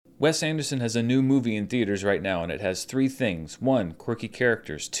Wes Anderson has a new movie in theaters right now, and it has three things. 1, quirky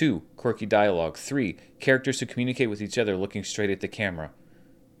characters. 2, quirky dialogue. 3, characters who communicate with each other looking straight at the camera.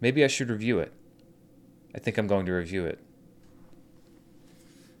 Maybe I should review it. I think I'm going to review it.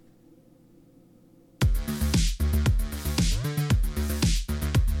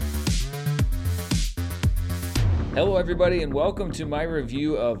 Hello everybody, and welcome to my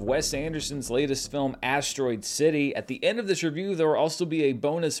review of Wes Anderson's latest film, Asteroid City. At the end of this review, there will also be a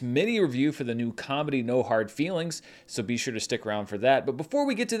bonus mini review for the new comedy No Hard Feelings, so be sure to stick around for that. But before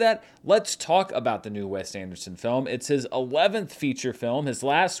we get to that, let's talk about the new Wes Anderson film. It's his 11th feature film. His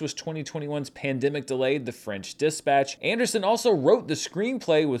last was 2021's pandemic-delayed The French Dispatch. Anderson also wrote the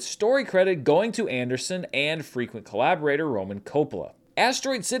screenplay with story credit going to Anderson and frequent collaborator Roman Coppola.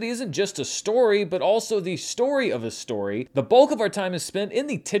 Asteroid City isn't just a story, but also the story of a story. The bulk of our time is spent in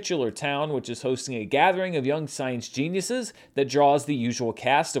the titular town, which is hosting a gathering of young science geniuses that draws the usual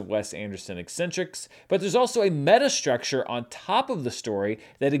cast of Wes Anderson eccentrics, but there's also a meta-structure on top of the story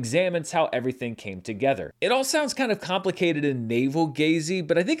that examines how everything came together. It all sounds kind of complicated and navel-gazy,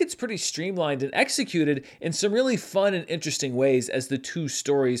 but I think it's pretty streamlined and executed in some really fun and interesting ways as the two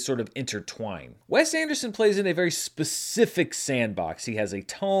stories sort of intertwine. Wes Anderson plays in a very specific sandbox. He has a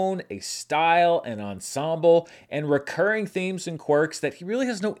tone, a style, an ensemble, and recurring themes and quirks that he really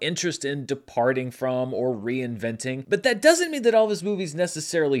has no interest in departing from or reinventing. But that doesn't mean that all of his movies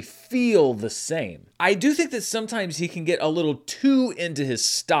necessarily feel the same. I do think that sometimes he can get a little too into his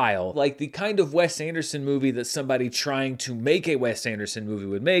style, like the kind of Wes Anderson movie that somebody trying to make a Wes Anderson movie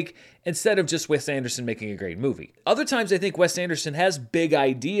would make, instead of just Wes Anderson making a great movie. Other times I think Wes Anderson has big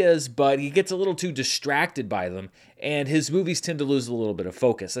ideas, but he gets a little too distracted by them, and his movies tend to lose a little bit of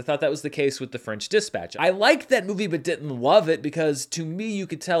focus. I thought that was the case with The French Dispatch. I liked that movie but didn't love it because to me you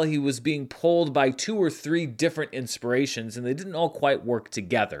could tell he was being pulled by 2 or 3 different inspirations and they didn't all quite work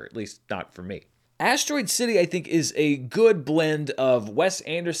together, at least not for me. Asteroid City, I think, is a good blend of Wes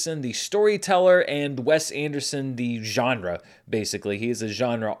Anderson, the storyteller, and Wes Anderson, the genre, basically. He is a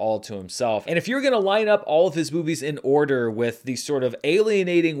genre all to himself. And if you're going to line up all of his movies in order with the sort of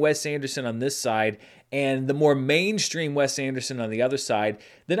alienating Wes Anderson on this side and the more mainstream Wes Anderson on the other side,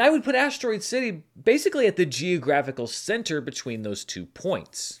 then I would put Asteroid City basically at the geographical center between those 2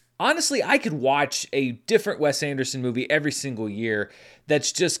 points. Honestly, I could watch a different Wes Anderson movie every single year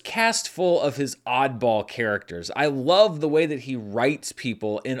that's just cast full of his oddball characters. I love the way that he writes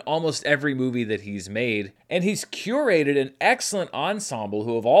people in almost every movie that he's made, and he's curated an excellent ensemble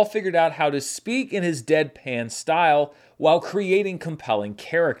who have all figured out how to speak in his deadpan style while creating compelling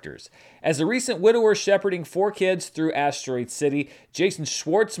characters. As a recent widower shepherding 4 kids through Asteroid City, Jason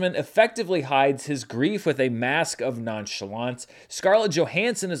Schwartzman effectively hides his grief with a mask of nonchalance. Scarlett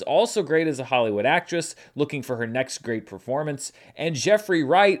Johansson is also great as a Hollywood actress, looking for her next great performance. And Jeffrey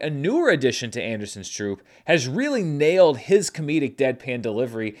Wright, a newer addition to Anderson's troupe, has really nailed his comedic deadpan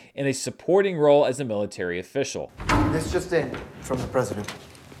delivery in a supporting role as a military official. This just in from the president.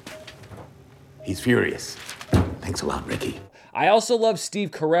 He's furious. Thanks a lot, Ricky. I also love Steve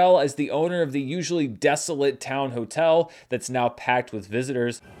Carell as the owner of the usually desolate town hotel that's now packed with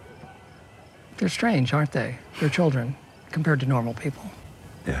visitors. They're strange, aren't they? They're children compared to normal people.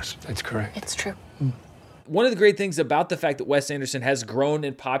 Yes, that's correct. It's true. One of the great things about the fact that Wes Anderson has grown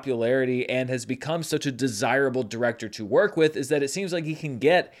in popularity and has become such a desirable director to work with is that it seems like he can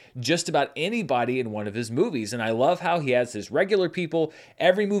get just about anybody in one of his movies. And I love how he has his regular people.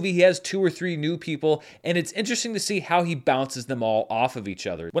 Every movie he has 2 or 3 new people, and it's interesting to see how he bounces them all off of each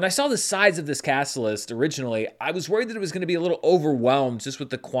other. When I saw the size of this cast list originally, I was worried that it was going to be a little overwhelmed just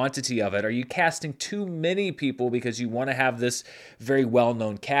with the quantity of it. Are you casting too many people because you want to have this very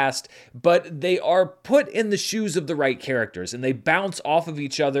well-known cast? But they are put in the shoes of the right characters, and they bounce off of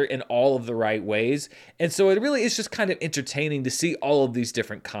each other in all of the right ways. And so it really is just kind of entertaining to see all of these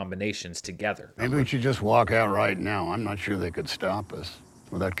different combinations together. Maybe we should just walk out right now. I'm not sure they could stop us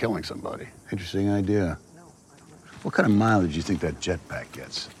without killing somebody. Interesting idea. What kind of mileage do you think that jetpack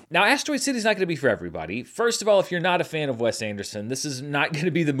gets? Now, Asteroid City is not going to be for everybody. First of all, if you're not a fan of Wes Anderson, this is not going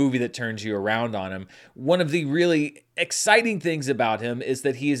to be the movie that turns you around on him. One of the really exciting things about him is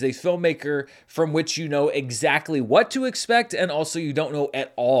that he is a filmmaker from which you know exactly what to expect, and also you don't know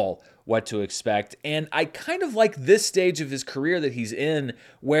at all what to expect. And I kind of like this stage of his career that he's in,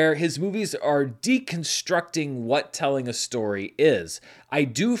 where his movies are deconstructing what telling a story is. I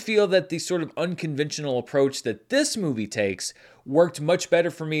do feel that the sort of unconventional approach that this movie takes worked much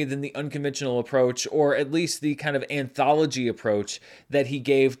better for me than the unconventional approach, or at least the kind of anthology approach that he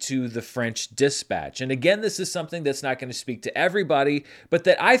gave to The French Dispatch. And again, this is something that's not going to speak to everybody, but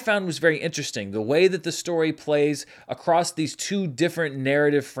that I found was very interesting. The way that the story plays across these two different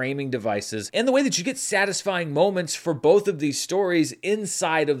narrative framing devices, and the way that you get satisfying moments for both of these stories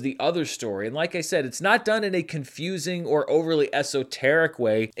inside of the other story. And like I said, it's not done in a confusing or overly esoteric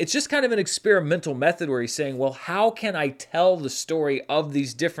way. It's just kind of an experimental method where he's saying, well, how can I tell the story of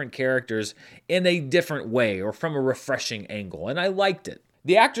these different characters in a different way or from a refreshing angle? And I liked it.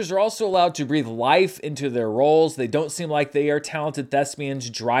 The actors are also allowed to breathe life into their roles. They don't seem like they are talented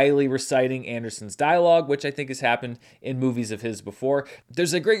thespians dryly reciting Anderson's dialogue, which I think has happened in movies of his before.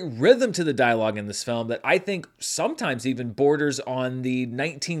 There's a great rhythm to the dialogue in this film that I think sometimes even borders on the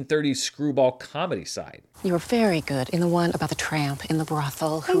 1930s screwball comedy side. You were very good in the one about the tramp in the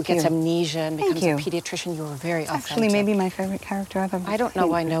brothel who gets amnesia and becomes a pediatrician. You were very authentic. Actually, maybe my favorite character I've ever I don't know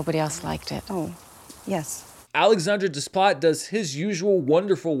why nobody else liked it. Oh, yes. Alexandre Desplat does his usual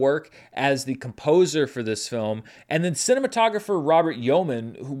wonderful work as the composer for this film, and then cinematographer Robert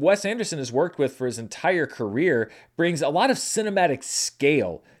Yeoman, who Wes Anderson has worked with for his entire career, brings a lot of cinematic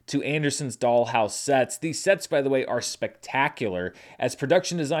scale to Anderson's dollhouse sets. These sets, by the way, are spectacular, as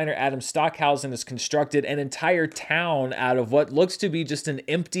production designer Adam Stockhausen has constructed an entire town out of what looks to be just an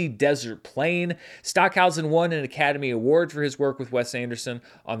empty desert plain. Stockhausen won an Academy Award for his work with Wes Anderson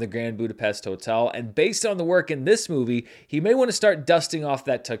on the Grand Budapest Hotel, and based on the work in this movie, he may want to start dusting off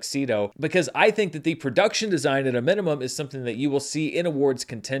that tuxedo, because I think that the production design at a minimum is something that you will see in awards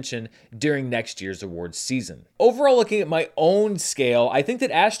contention during next year's awards season. Overall, looking at my own scale, I think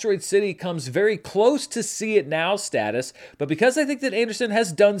that Asteroid City comes very close to see it now status, but because I think that Anderson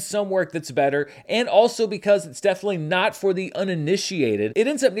has done some work that's better, and also because it's definitely not for the uninitiated, it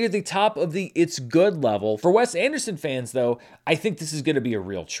ends up near the top of the it's good level. For Wes Anderson fans, though, I think this is going to be a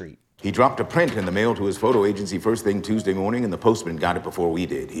real treat. He dropped a print in the mail to his photo agency first thing Tuesday morning, and the postman got it before we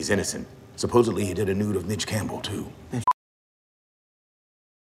did. He's innocent. Supposedly he did a nude of Mitch Campbell, too.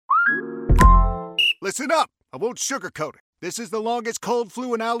 Listen up. I won't sugarcoat it. This is the longest cold,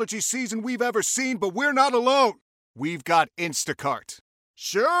 flu, and allergy season we've ever seen, but we're not alone. We've got Instacart.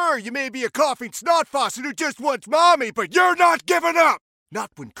 Sure, you may be a coughing snot faucet who just wants mommy, but you're not giving up! Not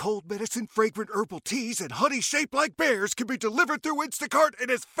when cold medicine, fragrant herbal teas, and honey shaped like bears can be delivered through Instacart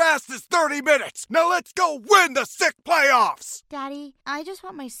in as fast as 30 minutes! Now let's go win the sick playoffs! Daddy, I just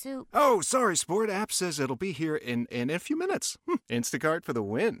want my soup. Oh, sorry, Sport. App says it'll be here in a few minutes. Instacart for the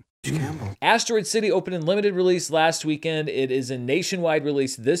win. Asteroid City opened in limited release last weekend. It is in nationwide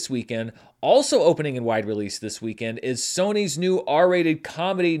release this weekend. Also opening in wide release this weekend is Sony's new R-rated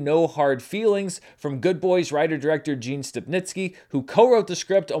comedy No Hard Feelings from Good Boys writer-director Gene Stupnitsky, who co-wrote the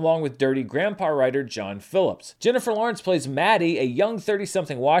script along with Dirty Grandpa writer John Phillips. Jennifer Lawrence plays Maddie, a young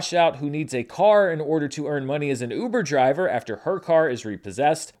 30-something washout who needs a car in order to earn money as an Uber driver after her car is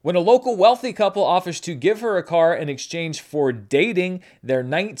repossessed. When a local wealthy couple offers to give her a car in exchange for dating their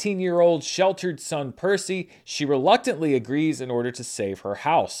 19-year-old sheltered son Percy, she reluctantly agrees in order to save her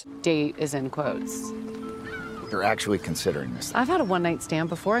house. Date is in quotes. You're actually considering this. I've had a one-night stand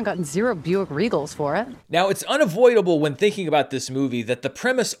before and gotten 0 Buick Regals for it. Now, it's unavoidable when thinking about this movie that the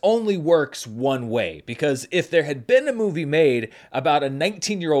premise only works one way, because if there had been a movie made about a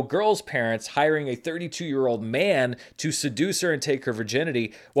 19-year-old girl's parents hiring a 32-year-old man to seduce her and take her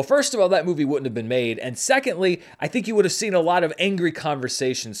virginity, well, first of all, that movie wouldn't have been made, and secondly, I think you would have seen a lot of angry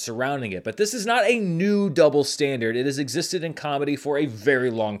conversations surrounding it. But this is not a new double standard. It has existed in comedy for a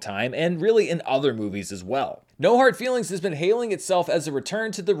very long time, and really in other movies as well. No Hard Feelings has been hailing itself as a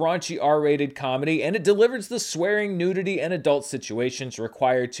return to the raunchy R-rated comedy, and it delivers the swearing, nudity, and adult situations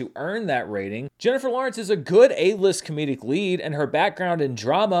required to earn that rating. Jennifer Lawrence is a good A-list comedic lead, and her background in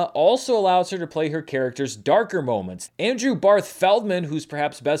drama also allows her to play her character's darker moments. Andrew Barth Feldman, who's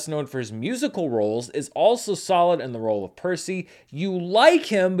perhaps best known for his musical roles, is also solid in the role of Percy. You like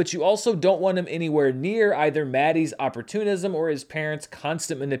him, but you also don't want him anywhere near either Maddie's opportunism or his parents'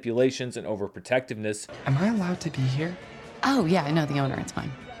 constant manipulations and overprotectiveness. Am I allowed to be here? Oh, yeah, I know the owner. It's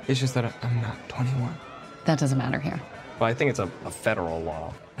fine. It's just that I'm not 21. That doesn't matter here. Well, I think it's a federal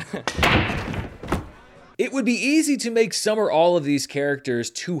law. It would be easy to make some or all of these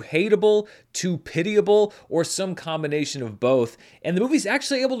characters too hateable, too pitiable, or some combination of both, and the movie's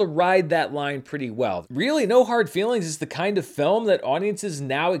actually able to ride that line pretty well. Really, No Hard Feelings is the kind of film that audiences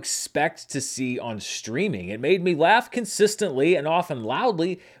now expect to see on streaming. It made me laugh consistently and often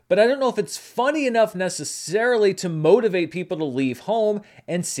loudly, but I don't know if it's funny enough necessarily to motivate people to leave home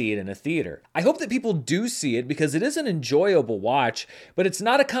and see it in a theater. I hope that people do see it because it is an enjoyable watch, but it's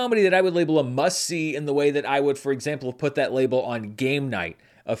not a comedy that I would label a must-see in the way way that I would, for example, put that label on Game Night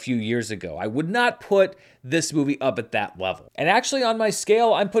a few years ago. I would not put this movie up at that level. And actually on my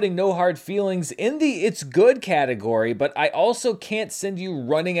scale, I'm putting No Hard Feelings in the it's good category, but I also can't send you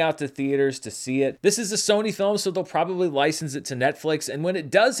running out to theaters to see it. This is a Sony film, so they'll probably license it to Netflix. And when it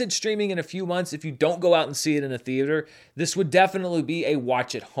does hit streaming in a few months, if you don't go out and see it in a theater, this would definitely be a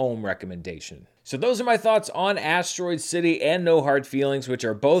watch at home recommendation. So those are my thoughts on Asteroid City and No Hard Feelings, which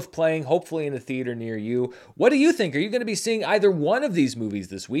are both playing hopefully in a theater near you. What do you think? Are you going to be seeing either one of these movies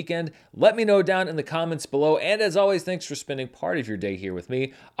this weekend? Let me know down in the comments below. And as always, thanks for spending part of your day here with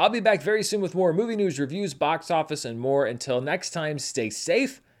me. I'll be back very soon with more movie news, reviews, box office, and more. Until next time, stay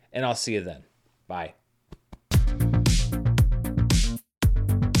safe, and I'll see you then. Bye.